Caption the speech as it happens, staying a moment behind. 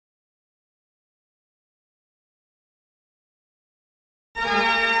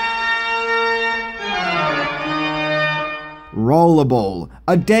Rollerball,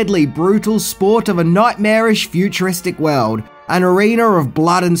 a deadly, brutal sport of a nightmarish, futuristic world, an arena of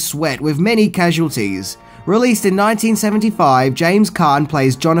blood and sweat with many casualties. Released in 1975, James Caan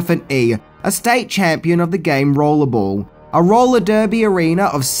plays Jonathan E., a state champion of the game Rollerball, a roller derby arena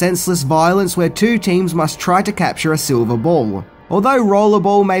of senseless violence where two teams must try to capture a silver ball. Although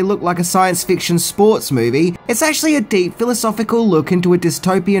Rollerball may look like a science fiction sports movie, it's actually a deep philosophical look into a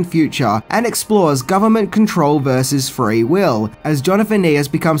dystopian future and explores government control versus free will. As Jonathan E. has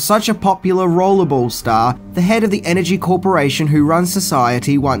become such a popular Rollerball star, the head of the energy corporation who runs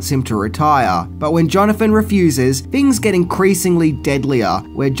society wants him to retire. But when Jonathan refuses, things get increasingly deadlier,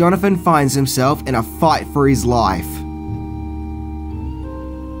 where Jonathan finds himself in a fight for his life.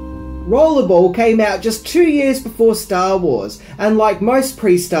 Rollerball came out just 2 years before Star Wars, and like most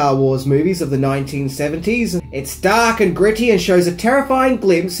pre-Star Wars movies of the 1970s, it's dark and gritty and shows a terrifying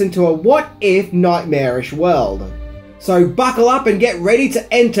glimpse into a what-if nightmarish world. So buckle up and get ready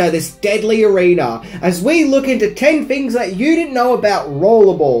to enter this deadly arena as we look into 10 things that you didn't know about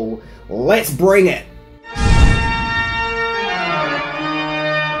Rollerball. Let's bring it!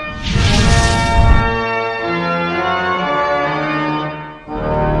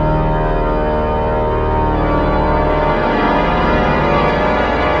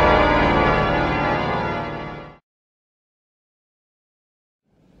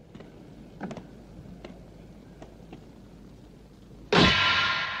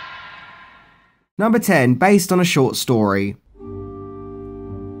 Number 10, based on a short story.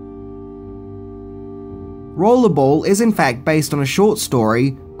 Rollerball is in fact based on a short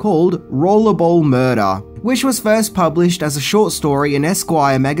story called Rollerball Murder, which was first published as a short story in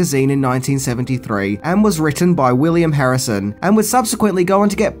Esquire magazine in 1973 and was written by William Harrison, and would subsequently go on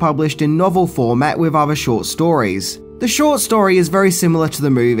to get published in novel format with other short stories. The short story is very similar to the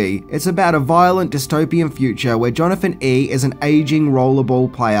movie. It's about a violent dystopian future where Jonathan E. is an aging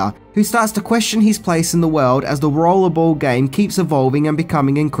rollerball player who starts to question his place in the world as the rollerball game keeps evolving and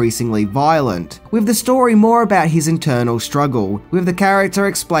becoming increasingly violent, with the story more about his internal struggle, with the character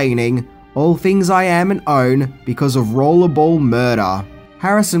explaining, "All things I am and own because of rollerball murder."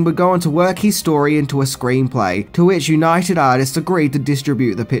 Harrison would go on to work his story into a screenplay, to which United Artists agreed to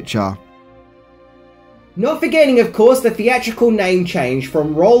distribute the picture. Not forgetting, of course, the theatrical name change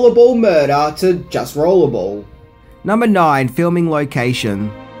from Rollerball Murder to just Rollerball. Number 9, filming location.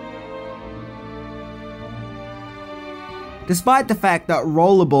 Despite the fact that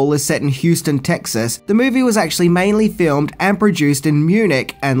Rollerball is set in Houston, Texas, the movie was actually mainly filmed and produced in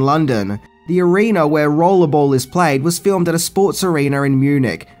Munich and London. The arena where Rollerball is played was filmed at a sports arena in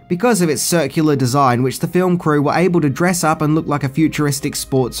Munich, because of its circular design, which the film crew were able to dress up and look like a futuristic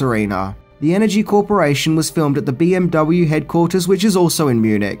sports arena. The Energy Corporation was filmed at the BMW headquarters, which is also in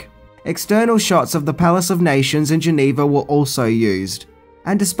Munich. External shots of the Palace of Nations in Geneva were also used.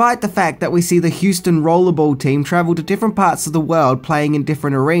 And despite the fact that we see the Houston Rollerball team travel to different parts of the world playing in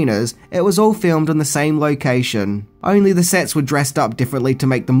different arenas, it was all filmed on the same location. Only the sets were dressed up differently to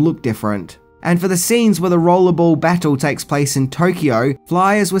make them look different. And for the scenes where the rollerball battle takes place in Tokyo,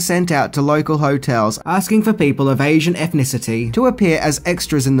 flyers were sent out to local hotels asking for people of Asian ethnicity to appear as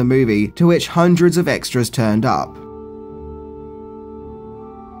extras in the movie, to which hundreds of extras turned up.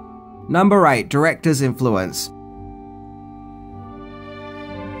 Number 8, director's influence.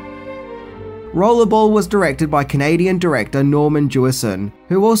 Rollerball was directed by Canadian director Norman Jewison,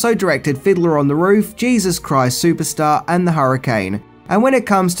 who also directed Fiddler on the Roof, Jesus Christ Superstar, and The Hurricane. And when it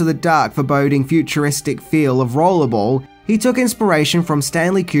comes to the dark, foreboding, futuristic feel of Rollerball, he took inspiration from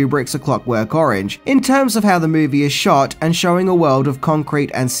Stanley Kubrick's A Clockwork Orange, in terms of how the movie is shot and showing a world of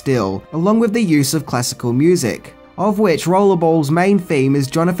concrete and still, along with the use of classical music, of which Rollerball's main theme is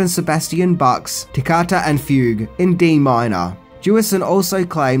Jonathan Sebastian Bach's Toccata and Fugue in D minor. Jewison also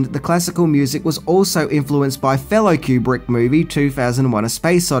claimed that the classical music was also influenced by fellow Kubrick movie 2001: A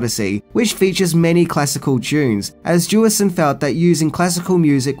Space Odyssey, which features many classical tunes, as Jewison felt that using classical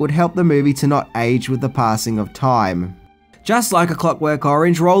music would help the movie to not age with the passing of time. Just like A Clockwork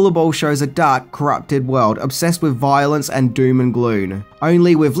Orange, Rollerball shows a dark, corrupted world obsessed with violence and doom and gloom,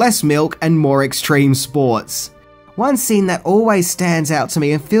 only with less milk and more extreme sports. One scene that always stands out to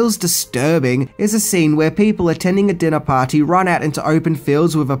me and feels disturbing is a scene where people attending a dinner party run out into open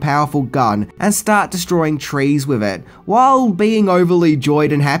fields with a powerful gun and start destroying trees with it, while being overly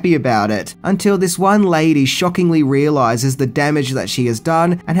joyed and happy about it, until this one lady shockingly realizes the damage that she has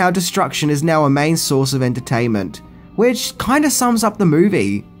done and how destruction is now a main source of entertainment, which kinda sums up the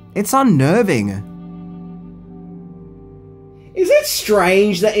movie. It's unnerving. Is it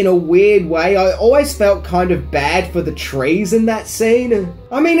strange that in a weird way I always felt kind of bad for the trees in that scene?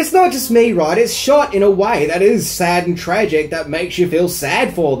 I mean, it's not just me, right? It's shot in a way that is sad and tragic that makes you feel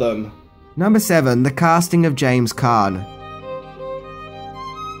sad for them. Number 7. The casting of James Caan.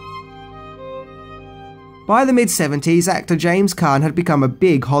 By the mid-70s, actor James Caan had become a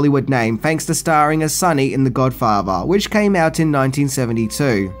big Hollywood name thanks to starring as Sonny in The Godfather, which came out in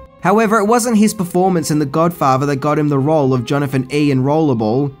 1972. However, it wasn't his performance in The Godfather that got him the role of Jonathan E. in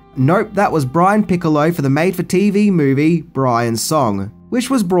Rollerball. Nope, that was Brian Piccolo for the made-for-TV movie Brian's Song,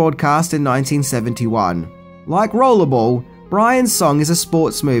 which was broadcast in 1971. Like Rollerball, Brian's Song is a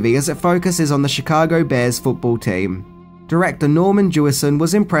sports movie as it focuses on the Chicago Bears football team. Director Norman Jewison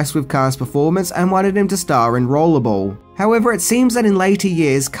was impressed with Caan's performance and wanted him to star in Rollerball. However, it seems that in later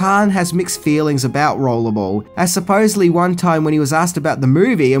years, Caan has mixed feelings about Rollerball, as supposedly one time when he was asked about the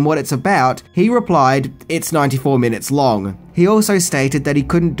movie and what it's about, he replied, "It's 94 minutes long." He also stated that he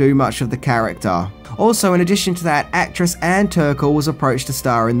couldn't do much of the character. Also, in addition to that, actress Ann Turkel was approached to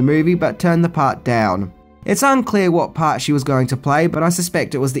star in the movie but turned the part down. It's unclear what part she was going to play, but I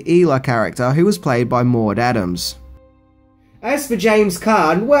suspect it was the Ela character, who was played by Maud Adams. As for James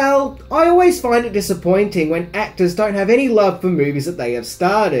Caan, well, I always find it disappointing when actors don't have any love for movies that they have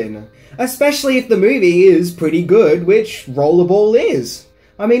starred in. Especially if the movie is pretty good, which Rollerball is.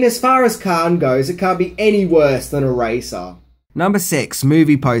 I mean, as far as Caan goes, it can't be any worse than Eraser. Number 6.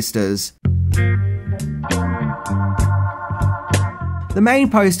 Movie posters. The main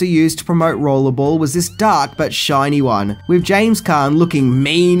poster used to promote Rollerball was this dark but shiny one, with James Caan looking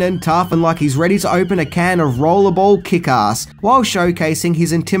mean and tough and like he's ready to open a can of Rollerball kick-ass, while showcasing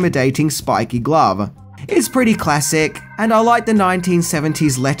his intimidating spiky glove. It's pretty classic, and I like the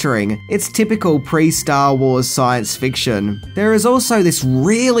 1970s lettering. It's typical pre-Star Wars science fiction. There is also this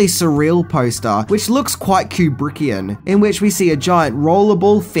really surreal poster, which looks quite Kubrickian, in which we see a giant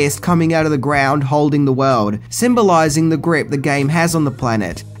rollerball fist coming out of the ground holding the world, symbolizing the grip the game has on the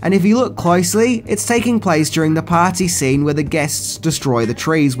planet. And if you look closely, it's taking place during the party scene where the guests destroy the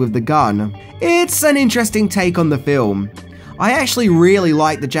trees with the gun. It's an interesting take on the film. I actually really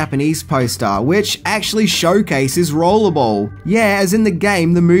like the Japanese poster, which actually showcases Rollerball. Yeah, as in the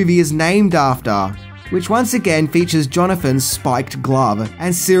game the movie is named after. Which once again features Jonathan's spiked glove.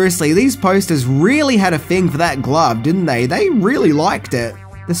 And seriously, these posters really had a thing for that glove, didn't they? They really liked it.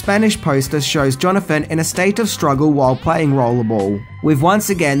 The Spanish poster shows Jonathan in a state of struggle while playing Rollerball, with once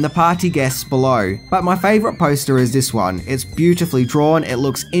again the party guests below. But my favourite poster is this one. It's beautifully drawn, it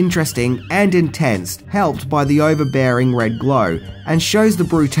looks interesting and intense, helped by the overbearing red glow, and shows the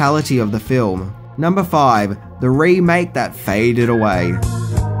brutality of the film. Number 5. The remake that faded away.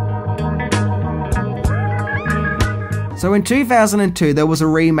 So in 2002 there was a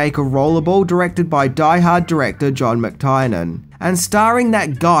remake of Rollerball directed by Die Hard director John McTiernan, and starring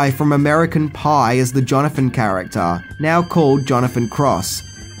that guy from American Pie as the Jonathan character, now called Jonathan Cross.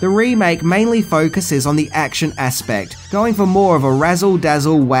 The remake mainly focuses on the action aspect, going for more of a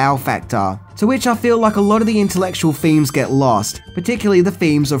razzle-dazzle wow factor, to which I feel like a lot of the intellectual themes get lost, particularly the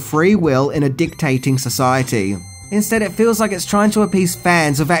themes of free will in a dictating society. Instead, it feels like it's trying to appease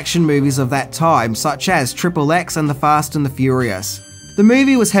fans of action movies of that time, such as XXX and The Fast and the Furious. The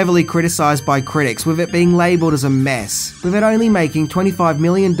movie was heavily criticised by critics, with it being labelled as a mess, with it only making $25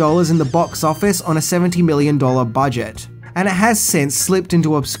 million in the box office on a $70 million budget. And it has since slipped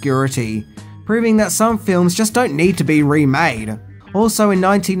into obscurity, proving that some films just don't need to be remade. Also in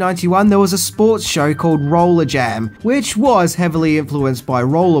 1991 there was a sports show called Roller Jam, which was heavily influenced by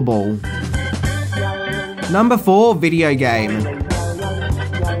Rollerball. Number 4. Video game.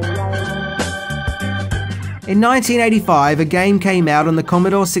 In 1985, a game came out on the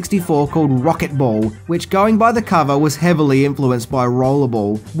Commodore 64 called RollerBall, which going by the cover was heavily influenced by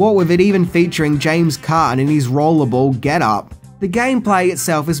Rollerball, what with it even featuring James Caan in his Rollerball getup. The gameplay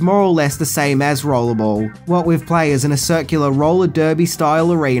itself is more or less the same as Rollerball, what with players in a circular roller derby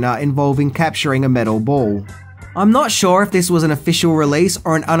style arena involving capturing a metal ball. I'm not sure if this was an official release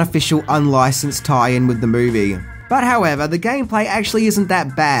or an unofficial unlicensed tie-in with the movie. But however, the gameplay actually isn't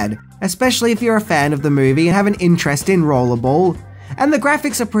that bad, especially if you're a fan of the movie and have an interest in Rollerball. And the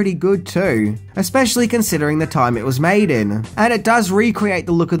graphics are pretty good too, especially considering the time it was made in. And it does recreate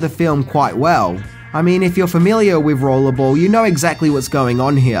the look of the film quite well. I mean, if you're familiar with Rollerball, you know exactly what's going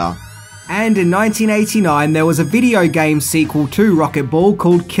on here. And in 1989, there was a video game sequel to RollerBall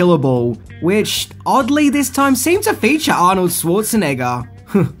called Killerball, which, oddly this time, seemed to feature Arnold Schwarzenegger.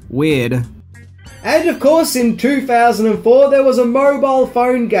 Weird. And of course, in 2004, there was a mobile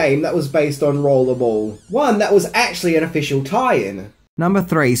phone game that was based on Rollerball. One that was actually an official tie-in. Number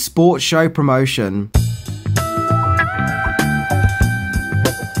 3. Sports show promotion.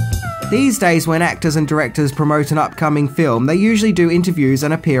 These days, when actors and directors promote an upcoming film, they usually do interviews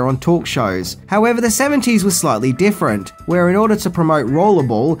and appear on talk shows. However, the 70s was slightly different, where in order to promote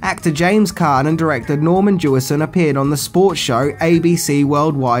Rollerball, actor James Caan and director Norman Jewison appeared on the sports show ABC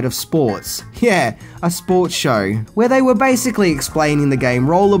Worldwide of Sports. Yeah, a sports show, where they were basically explaining the game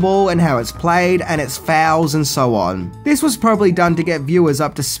Rollerball and how it's played and its fouls and so on. This was probably done to get viewers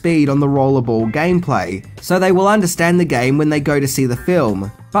up to speed on the Rollerball gameplay, so they will understand the game when they go to see the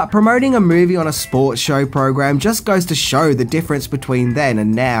film. But promoting a movie on a sports show program just goes to show the difference between then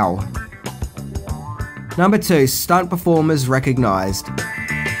and now. Number 2, stunt performers recognised.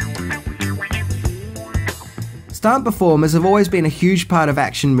 Stunt performers have always been a huge part of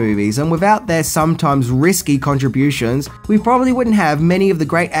action movies, and without their sometimes risky contributions, we probably wouldn't have many of the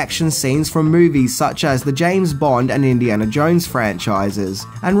great action scenes from movies such as the James Bond and Indiana Jones franchises.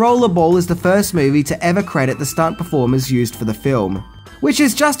 And Rollerball is the first movie to ever credit the stunt performers used for the film. Which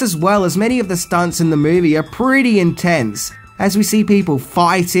is just as well, as many of the stunts in the movie are pretty intense, as we see people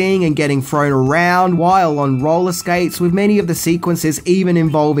fighting and getting thrown around while on roller skates, with many of the sequences even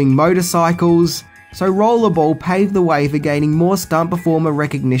involving motorcycles. So Rollerball paved the way for gaining more stunt performer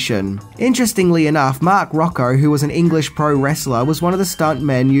recognition. Interestingly enough, Mark Rocco, who was an English pro wrestler, was one of the stunt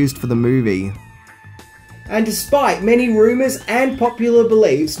men used for the movie. And despite many rumours and popular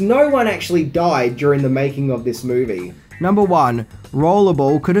beliefs, no one actually died during the making of this movie. Number 1.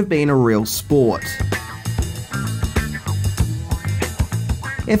 Rollerball could have been a real sport.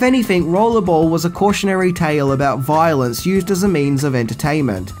 If anything, Rollerball was a cautionary tale about violence used as a means of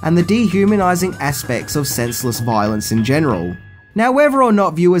entertainment, and the dehumanizing aspects of senseless violence in general. Now, whether or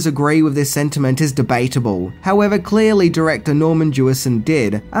not viewers agree with this sentiment is debatable. However, clearly director Norman Jewison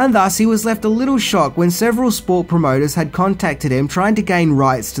did, and thus he was left a little shocked when several sport promoters had contacted him trying to gain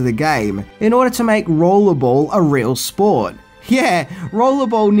rights to the game, in order to make Rollerball a real sport. Yeah,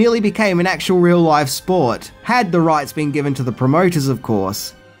 Rollerball nearly became an actual real-life sport, had the rights been given to the promoters, of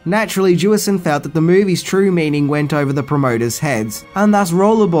course. Naturally, Jewison felt that the movie's true meaning went over the promoters' heads, and thus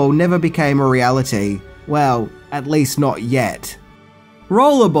Rollerball never became a reality. Well, at least not yet.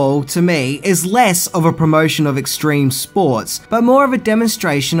 Rollerball, to me, is less of a promotion of extreme sports, but more of a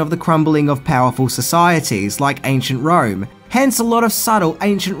demonstration of the crumbling of powerful societies, like ancient Rome, hence a lot of subtle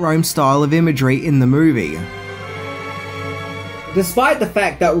ancient Rome style of imagery in the movie. Despite the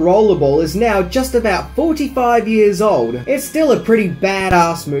fact that Rollerball is now just about 45 years old, it's still a pretty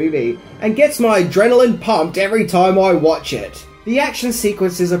badass movie, and gets my adrenaline pumped every time I watch it. The action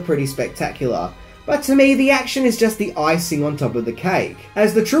sequences are pretty spectacular, but to me the action is just the icing on top of the cake,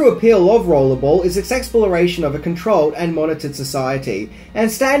 as the true appeal of Rollerball is its exploration of a controlled and monitored society,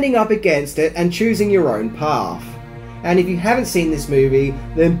 and standing up against it and choosing your own path. And if you haven't seen this movie,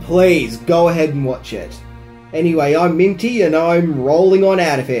 then please go ahead and watch it. Anyway, I'm Minty and I'm rolling on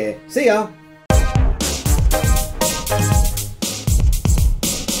out of here. See ya!